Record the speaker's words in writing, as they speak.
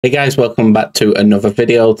Hey guys, welcome back to another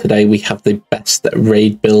video. Today we have the best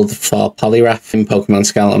raid build for Poliwrath in Pokemon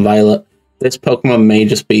Scarlet and Violet. This Pokemon may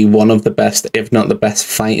just be one of the best, if not the best,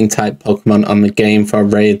 fighting type Pokemon on the game for a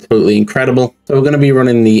raid. Absolutely incredible. So we're going to be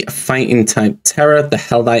running the fighting type Tera, the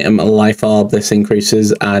held item Life Orb. This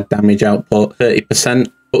increases our damage output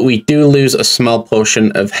 30%. But we do lose a small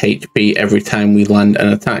portion of HP every time we land an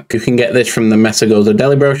attack. You can get this from the Messagoza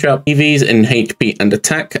Delibro shop. EVs in HP and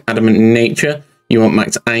attack, adamant in nature. You want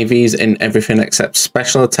max IVs in everything except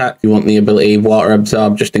special attack. You want the ability water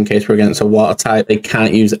absorb just in case we're against a water type. They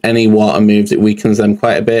can't use any water moves. It weakens them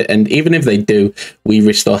quite a bit. And even if they do, we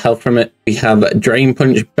restore health from it. We have Drain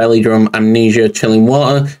Punch, Belly Drum, Amnesia, Chilling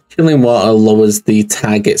Water. Chilling Water lowers the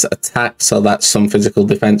target's attack, so that's some physical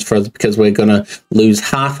defense for us because we're going to lose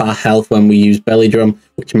half our health when we use Belly Drum,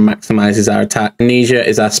 which maximizes our attack. Amnesia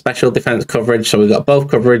is our special defense coverage, so we've got both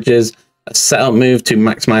coverages. A setup move to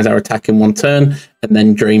maximize our attack in one turn, and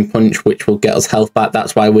then Drain Punch, which will get us health back.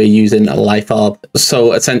 That's why we're using a Life Orb.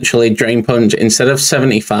 So essentially, Drain Punch, instead of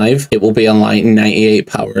 75, it will be on like 98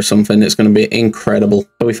 power or something. It's going to be incredible.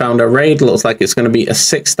 So we found a raid. Looks like it's going to be a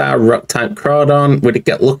 6-star rock type Crawdon. Would it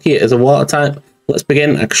get lucky as a water type? Let's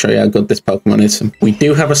begin. I can show you how good this Pokemon is. We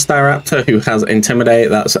do have a Staraptor who has Intimidate.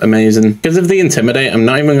 That's amazing. Because of the Intimidate, I'm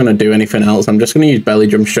not even going to do anything else. I'm just going to use Belly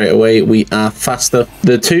Drum straight away. We are faster.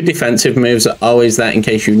 The two defensive moves are always there in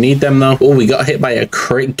case you need them though. Oh, we got hit by a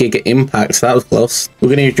crit Giga Impact, so that was close. We're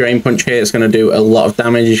going to use Drain Punch here. It's going to do a lot of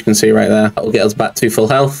damage, as you can see right there. That will get us back to full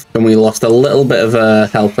health. And we lost a little bit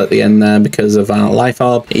of health at the end there because of our Life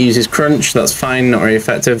Orb. It uses Crunch. That's fine. Not very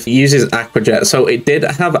effective. It uses Aqua Jet. So it did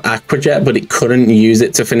have Aqua Jet, but it couldn't use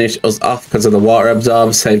it to finish us off because of the water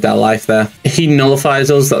absorb. Saved our life there. He nullifies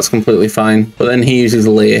us, that's completely fine, but then he uses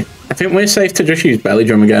Leer. I think we're safe to just use Belly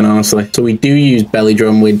Drum again, honestly. So we do use Belly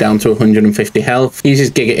Drum. We're down to 150 health. He uses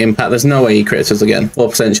Giga Impact. There's no way he crits us again.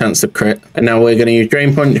 4% chance to crit. And now we're going to use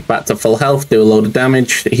Drain Punch back to full health, do a load of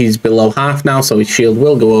damage. He's below half now, so his shield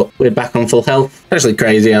will go up. We're back on full health. It's actually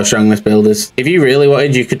crazy how strong this build is. If you really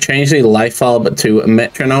wanted, you could change the Life Orb to a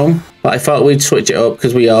Metronome. But I thought we'd switch it up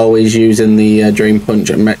because we are always using the Drain Punch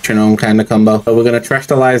and Metronome kind of combo. So we're going to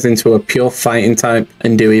Terastallize into a pure fighting type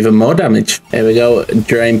and do even more damage. Here we go.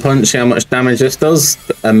 Drain Punch. See how much damage this does?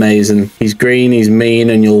 Amazing. He's green, he's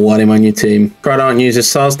mean, and you'll want him on your team. Crawdon uses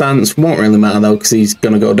Swords Dance. Won't really matter though because he's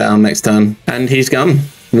going to go down next turn. And he's gone.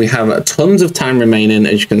 We have tons of time remaining,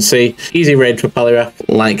 as you can see. Easy raid for Poliwrath,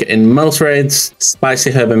 like in most raids. Spicy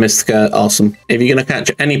Herba Mystica, awesome. If you're going to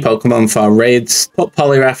catch any Pokemon for raids, put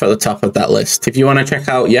Poliwrath at the top of that list. If you want to check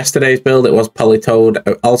out yesterday's build, it was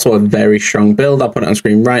Politoed, also a very strong build. I'll put it on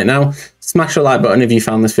screen right now. Smash the like button if you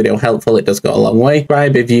found this video helpful. It does go a long way.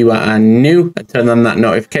 Subscribe if you are new, and turn on that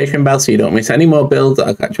notification bell so you don't miss any more builds.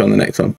 I'll catch you on the next one.